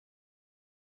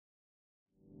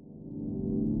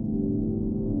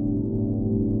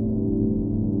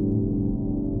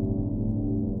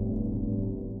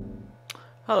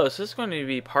Hello, so this is going to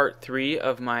be part 3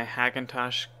 of my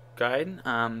Hackintosh guide.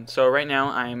 So right now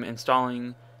I'm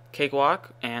installing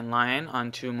Kakewalk and Lion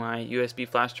onto my USB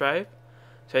flash drive.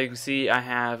 So you can see I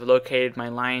have located my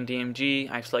Lion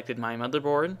DMG, I've selected my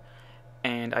motherboard,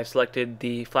 and I've selected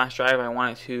the flash drive I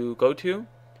want it to go to,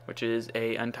 which is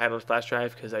a untitled flash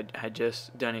drive because I had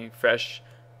just done a fresh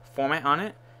format on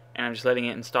it, and I'm just letting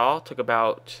it install. It took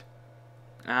about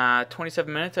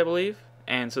 27 minutes, I believe,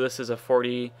 and so this is a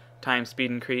 40 times speed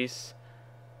increase,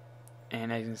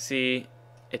 and as you can see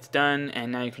it's done,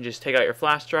 and now you can just take out your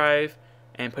flash drive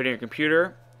and put it in your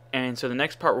computer. And so the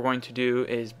next part we're going to do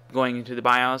is going into the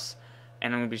BIOS,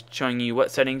 and I'm going to be showing you what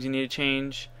settings you need to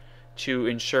change to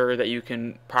ensure that you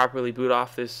can properly boot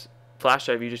off this flash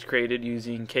drive you just created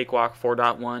using Kakewalk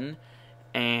 4.1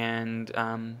 and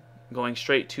going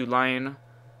straight to Lion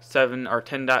 7 or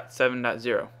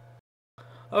 10.7.0.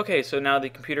 Okay, so now the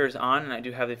computer is on and I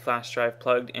do have the flash drive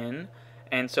plugged in,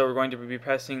 and so we're going to be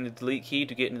pressing the delete key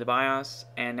to get into the BIOS,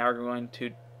 and now we're going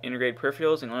to integrate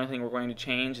peripherals, and the only thing we're going to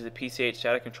change is the PCH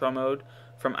data control mode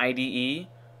from IDE,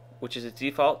 which is its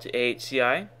default, to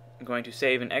AHCI. I'm going to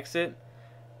save and exit,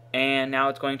 and now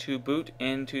it's going to boot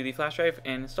into the flash drive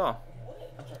and install.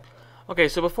 Okay,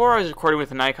 so before I was recording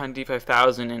with a Nikon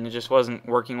D5000 and it just wasn't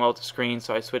working well with the screen,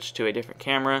 so I switched to a different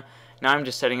camera. Now I'm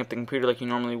just setting up the computer like you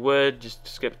normally would, just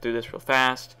to skip through this real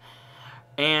fast.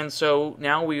 And so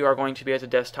now we are going to be at the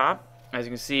desktop, as you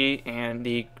can see, and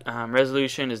the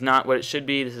resolution is not what it should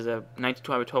be. This is a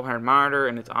 1920x1200 monitor,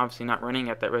 and it's obviously not running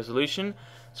at that resolution.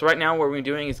 So right now what we're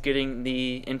doing is getting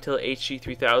the Intel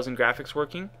HD3000 graphics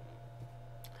working.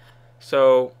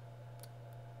 So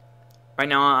right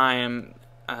now I am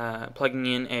plugging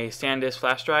in a SanDisk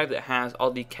flash drive that has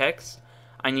all the Kexts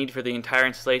I need for the entire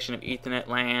installation of Ethernet,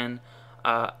 LAN,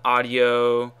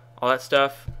 audio, all that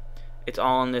stuff. It's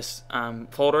all in this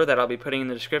folder that I'll be putting in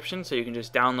the description, so you can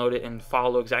just download it and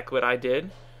follow exactly what I did.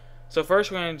 So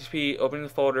first we're going to be opening the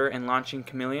folder and launching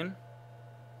Chameleon.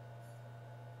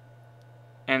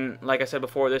 And like I said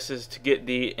before, this is to get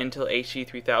the Intel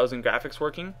HD3000 graphics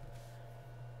working.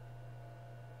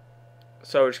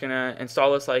 So we're just going to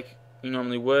install this like you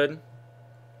normally would.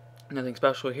 Nothing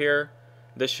special here.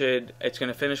 It's going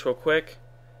to finish real quick.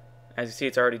 As you see,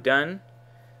 it's already done.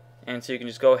 And so you can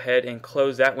just go ahead and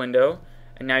close that window.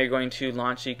 And now you're going to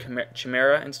launch the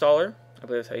Chimera installer. I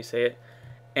believe that's how you say it.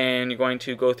 And you're going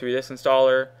to go through this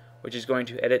installer, which is going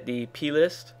to edit the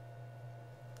plist.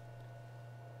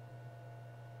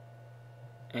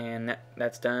 And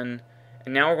that's done.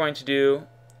 And now what we're going to do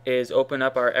is open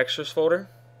up our extras folder.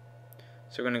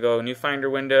 So we're going to go New Finder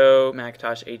window,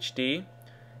 Macintosh HD.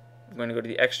 We're going to go to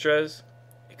the extras,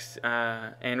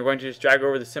 and we're going to just drag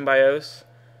over the Symbios,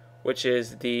 which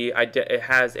is it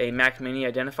has a Mac Mini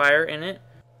identifier in it,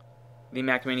 the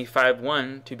Mac Mini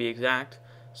 5.1 to be exact.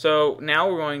 So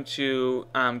now we're going to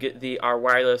get our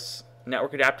wireless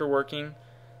network adapter working.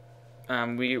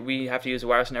 We have to use a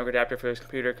wireless network adapter for this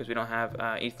computer because we don't have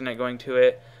Ethernet going to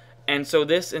it. And so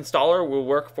this installer will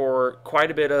work for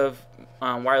quite a bit of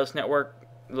wireless network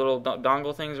little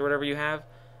dongle things or whatever you have.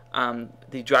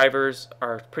 The drivers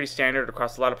are pretty standard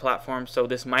across a lot of platforms, so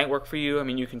this might work for you. I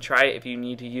mean, you can try it if you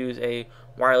need to use a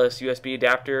wireless USB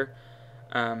adapter,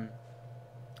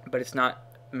 but it's not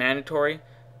mandatory.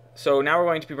 So now we're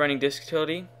going to be running disk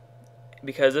utility,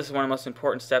 because this is one of the most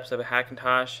important steps of a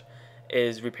Hackintosh,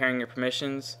 is repairing your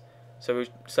permissions. So we're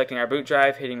selecting our boot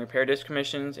drive, hitting repair disk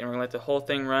permissions, and we're going to let the whole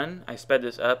thing run. I sped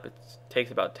this up. It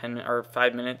takes about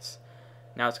 5 minutes.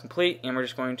 Now it's complete, and we're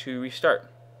just going to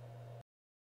restart.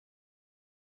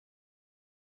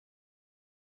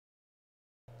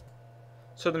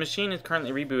 So the machine is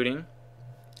currently rebooting,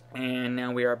 and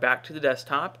now we are back to the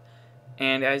desktop.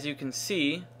 And as you can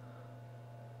see,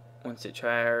 once it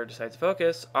decides to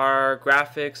focus, our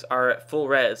graphics are at full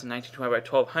res,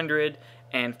 1920x1200,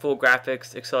 and full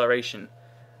graphics acceleration.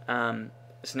 So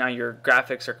now your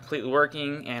graphics are completely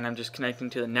working, and I'm just connecting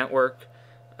to the network,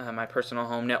 my personal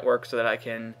home network, so that I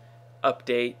can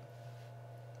update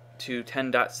to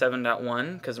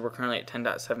 10.7.1 because we're currently at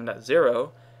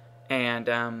 10.7.0,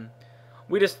 and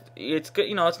it's good.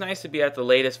 It's nice to be at the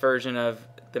latest version of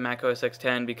the Mac OS X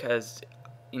 10 because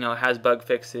it has bug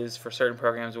fixes for certain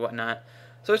programs and whatnot.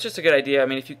 So it's just a good idea. I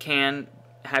mean, if you can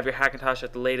have your Hackintosh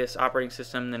at the latest operating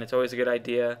system, then it's always a good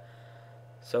idea.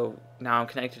 So now I'm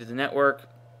connected to the network.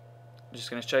 I'm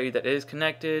just going to show you that it is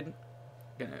connected.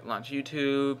 I'm going to launch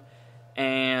YouTube,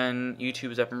 and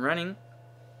YouTube is up and running.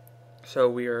 So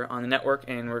we are on the network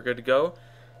and we're good to go.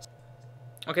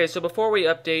 Okay, so before we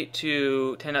update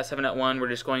to 10.7.1, we're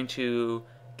just going to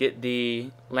get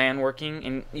the LAN working,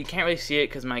 and you can't really see it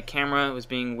because my camera was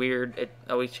being weird. It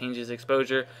always changes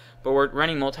exposure, but we're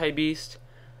running multi-beast,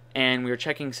 and we're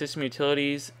checking system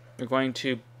utilities. We're going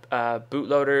to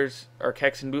bootloaders, or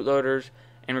Kexts and bootloaders,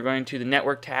 and we're going to the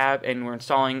network tab, and we're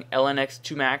installing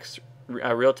LNX2 Max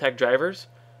Realtek drivers.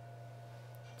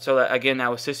 So that, again,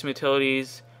 that was system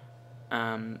utilities,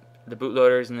 the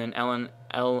bootloaders, and then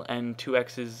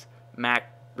LN2X's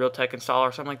Mac Realtek installer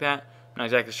or something like that. I'm not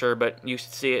exactly sure, but you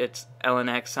should see it. It's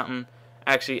LNX something.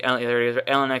 Actually, there it is,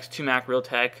 LNX2 Mac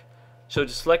Realtek. So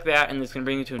just select that, and it's going to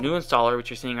bring you to a new installer, which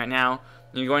you're seeing right now.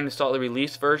 And you're going to install the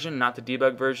release version, not the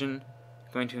debug version.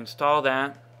 I'm going to install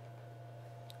that.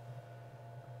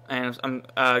 And I'm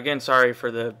again sorry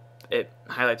for the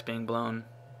highlights being blown.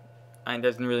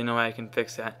 There's really no way I can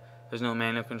fix that. There's no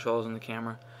manual controls in the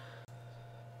camera.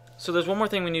 So there's one more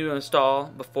thing we need to install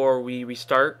before we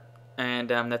restart, and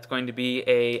that's going to be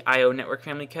a I/O network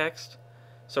family Kext.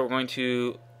 So we're going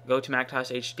to go to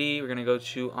Hackintosh HD. We're going to go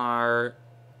to our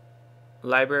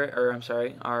library, or I'm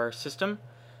sorry, our system.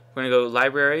 We're going to go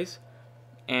libraries,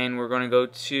 and we're going to go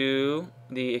to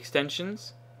the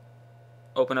extensions.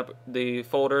 Open up the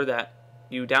folder that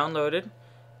you downloaded,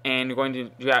 and you're going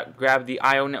to grab the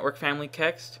I/O network family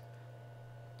Kext.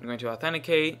 You're going to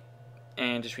authenticate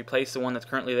and just replace the one that's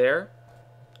currently there.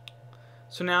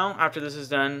 So now, after this is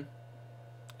done,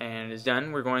 and it is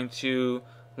done, we're going to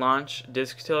launch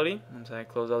disk utility. Once I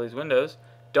close all these windows,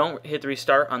 don't hit the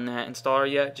restart on that installer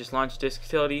yet, just launch disk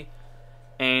utility,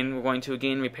 and we're going to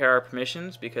again repair our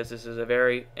permissions, because this is a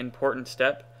very important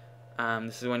step.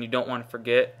 This is one you don't want to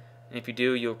forget, and if you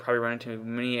do, you'll probably run into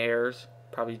many errors,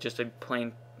 probably just a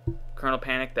plain kernel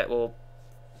panic that will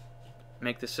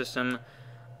make the system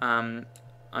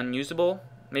unusable,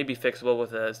 maybe fixable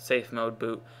with a safe mode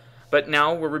boot. But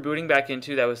now we're rebooting back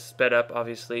into, that was sped up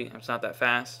obviously, it's not that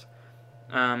fast,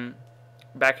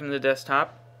 back into the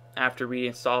desktop after we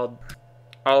installed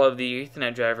all of the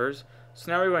Ethernet drivers.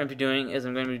 So now what we're going to be doing is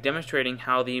I'm going to be demonstrating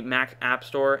how the Mac App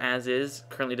Store as is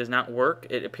currently does not work.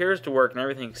 It appears to work and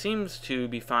everything seems to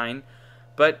be fine,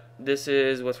 but this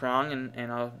is what's wrong,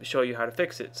 and I'll show you how to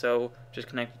fix it. So just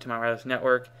connect it to my wireless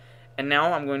network. And now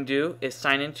what I'm going to do is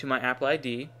sign into my Apple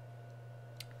ID,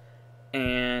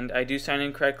 and I do sign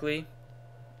in correctly.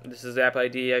 This is the Apple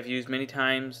ID I've used many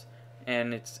times,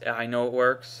 and I know it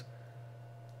works.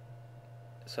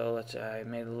 So I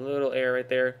made a little error right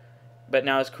there, but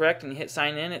now it's correct. And you hit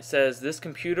sign in, it says this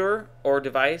computer or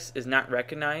device is not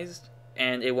recognized,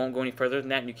 and it won't go any further than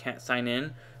that, and you can't sign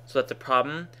in. So that's a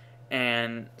problem.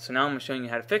 And so now I'm showing you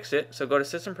how to fix it. So go to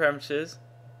System Preferences,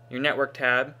 your Network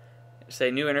tab,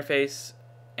 say New Interface,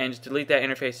 and just delete that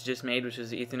interface you just made, which is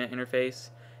the Ethernet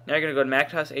interface. Now you're going to go to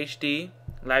Hackintosh HD,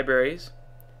 Libraries,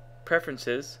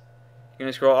 Preferences. You're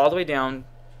going to scroll all the way down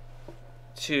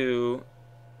to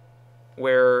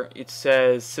where it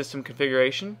says System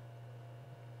Configuration,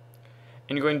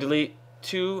 and you're going to delete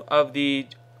two of the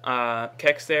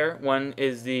Kexts there. One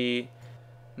is the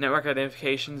network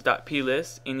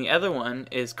identifications.plist, and the other one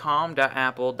is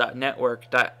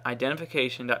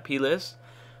com.apple.network.identification.plist.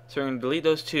 So we're going to delete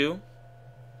those two,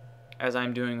 as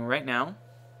I'm doing right now,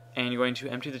 and you're going to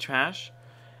empty the trash.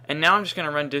 And now I'm just going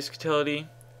to run disk utility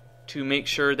to make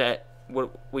sure that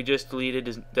what we just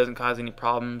deleted doesn't cause any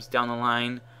problems down the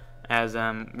line, as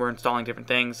we're installing different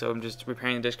things. So I'm just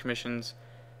repairing the disk permissions,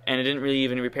 and it didn't really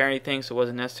even repair anything, so it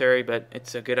wasn't necessary, but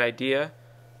it's a good idea.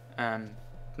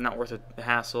 Not worth the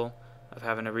hassle of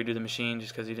having to redo the machine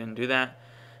just because you didn't do that.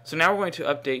 So now we're going to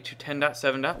update to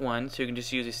 10.7.1, so you can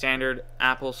just use a standard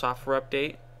Apple software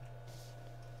update,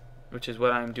 which is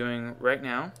what I'm doing right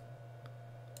now.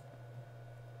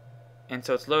 And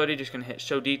so it's loaded. Just going to hit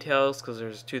show details because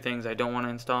there's two things I don't want to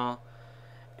install.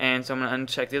 And so I'm going to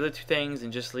uncheck the other two things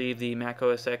and just leave the Mac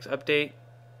OS X update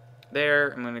there.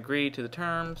 I'm going to agree to the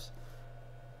terms,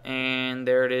 and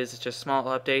there it is. It's just a small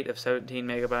update of 17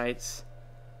 megabytes,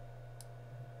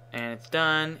 and it's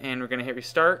done. And we're going to hit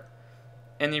restart.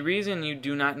 And the reason you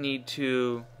do not need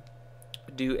to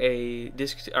do a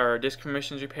disk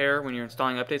permissions repair when you're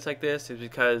installing updates like this is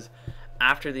because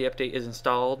after the update is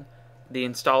installed, the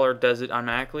installer does it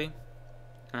automatically.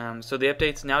 So the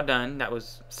update's now done. That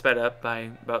was sped up by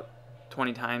about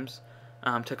 20 times.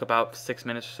 Took about 6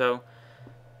 minutes or so.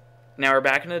 Now we're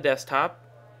back into the desktop,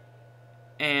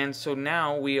 and so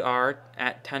now we are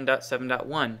at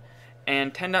 10.7.1.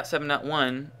 And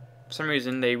 10.7.1, for some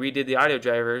reason, they redid the audio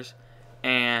drivers,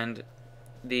 and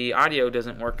the audio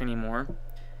doesn't work anymore.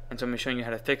 And so I'm showing you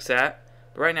how to fix that.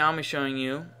 But right now I'm showing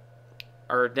you,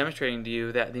 or demonstrating to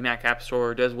you, that the Mac App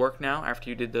Store does work now after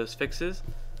you did those fixes.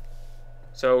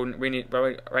 So we need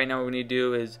right now what we need to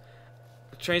do is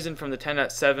transition from the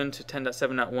 10.7 to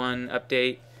 10.7.1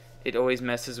 update, it always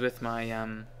messes with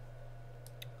my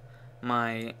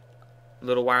my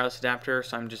little wireless adapter,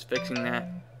 so I'm just fixing that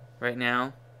right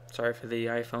now. Sorry for the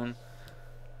iPhone.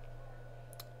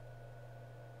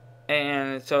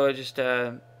 And so it just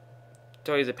it's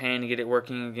always a pain to get it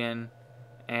working again,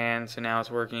 and so now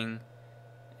it's working,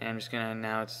 and I'm just gonna,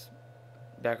 now it's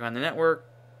back on the network,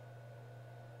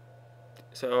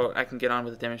 so I can get on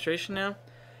with the demonstration now.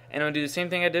 And I'm going to do the same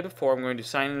thing I did before. I'm going to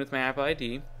sign in with my Apple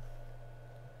ID.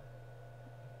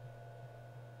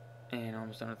 And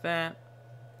almost done with that.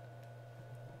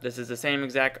 This is the same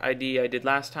exact ID I did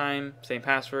last time. Same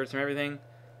passwords and everything.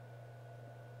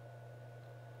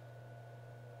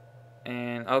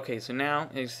 And okay, so now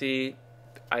you see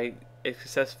I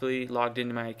successfully logged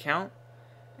into my account.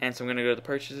 And so I'm going to go to the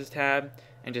Purchases tab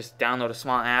and just download a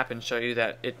small app and show you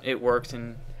that it works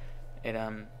and it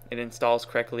installs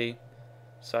correctly.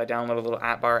 So I downloaded a little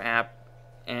AppBar app,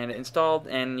 and it installed,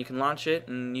 and you can launch it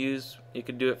and use. You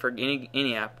could do it for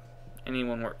any app,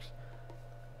 anyone works.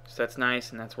 So that's nice,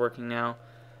 and that's working now.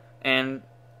 And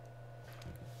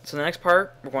so the next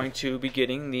part, we're going to be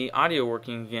getting the audio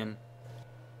working again.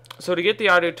 So to get the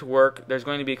audio to work, there's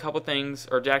going to be a couple things,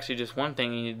 or actually just one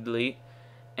thing you need to delete,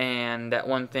 and that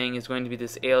one thing is going to be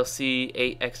this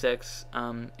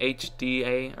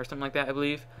ALC-8XX-HDA or something like that, I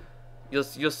believe. You'll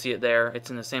see it there. It's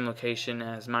in the same location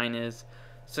as mine is.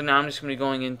 So now I'm just going to be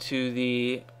going into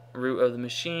the root of the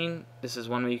machine. This is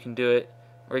one way you can do it,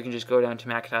 or you can just go down to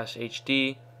Hackintosh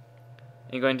HD.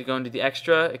 And you're going to go into the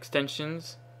extra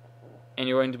extensions, and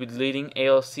you're going to be deleting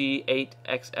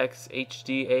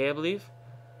ALC-8XX-HDA, I believe.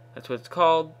 That's what it's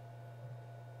called.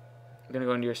 You're going to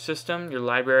go into your system, your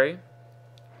library.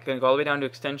 You're going to go all the way down to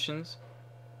extensions,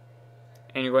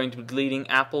 and you're going to be deleting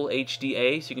Apple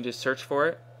HDA, so you can just search for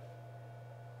it.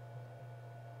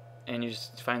 And you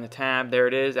just find the tab, there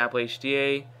it is, Apple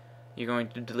HDA. You're going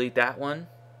to delete that one.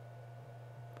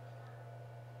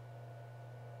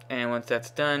 And once that's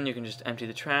done, you can just empty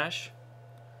the trash.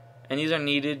 And these are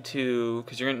needed to,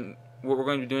 because what we're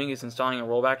going to be doing is installing a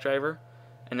rollback driver,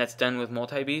 and that's done with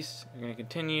multi-beast. You're going to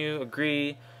continue,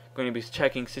 agree. Going to be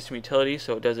checking system utility,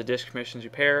 so it does a disk permissions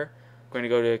repair. Going to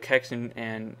go to Kexts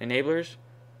and enablers.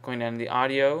 Going down to the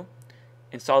audio,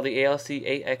 install the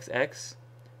ALC-8XX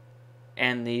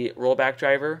and the rollback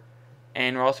driver,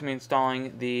 and we're also going to be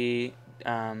installing the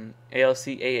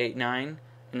ALC-889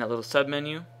 in that little sub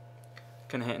menu.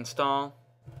 Gonna hit install.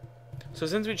 So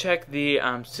since we check the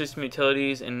system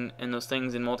utilities and those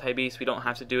things in multi-beast, we don't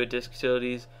have to do a disk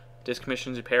utilities, disk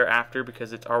permissions repair after,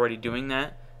 because it's already doing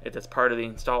that. That's part of the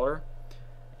installer.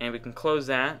 And we can close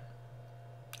that.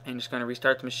 And just going to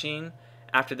restart the machine.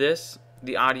 After this,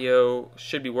 the audio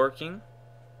should be working.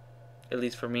 At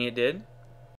least for me it did.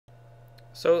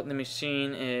 So the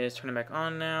machine is turning back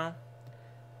on now.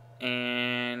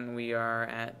 And we are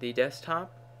at the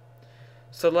desktop.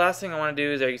 So the last thing I want to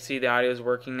do is, you see the audio is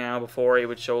working now. Before it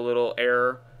would show a little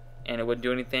error and it wouldn't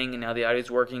do anything, and now the audio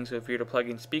is working. So if you were to plug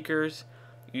in speakers,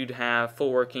 you'd have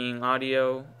full working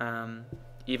audio.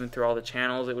 Even through all the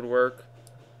channels it would work.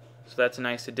 So that's a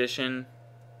nice addition.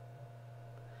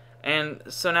 And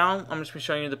so now I'm just going to be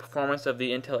showing you the performance of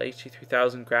the Intel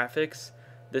HD3000 graphics.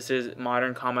 This is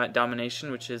Modern Combat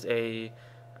Domination, which is a,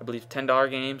 I believe, $10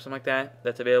 game, something like that,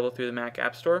 that's available through the Mac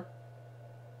App Store.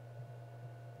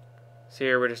 So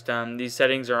here we're just, these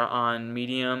settings are on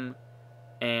medium,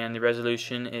 and the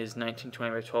resolution is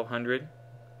 1920 by 1200.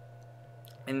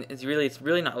 And it's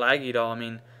really not laggy at all. I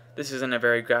mean, this isn't a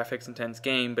very graphics intense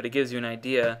game, but it gives you an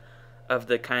idea of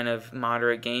the kind of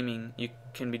moderate gaming you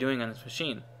can be doing on this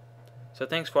machine. So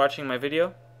thanks for watching my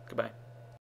video. Goodbye.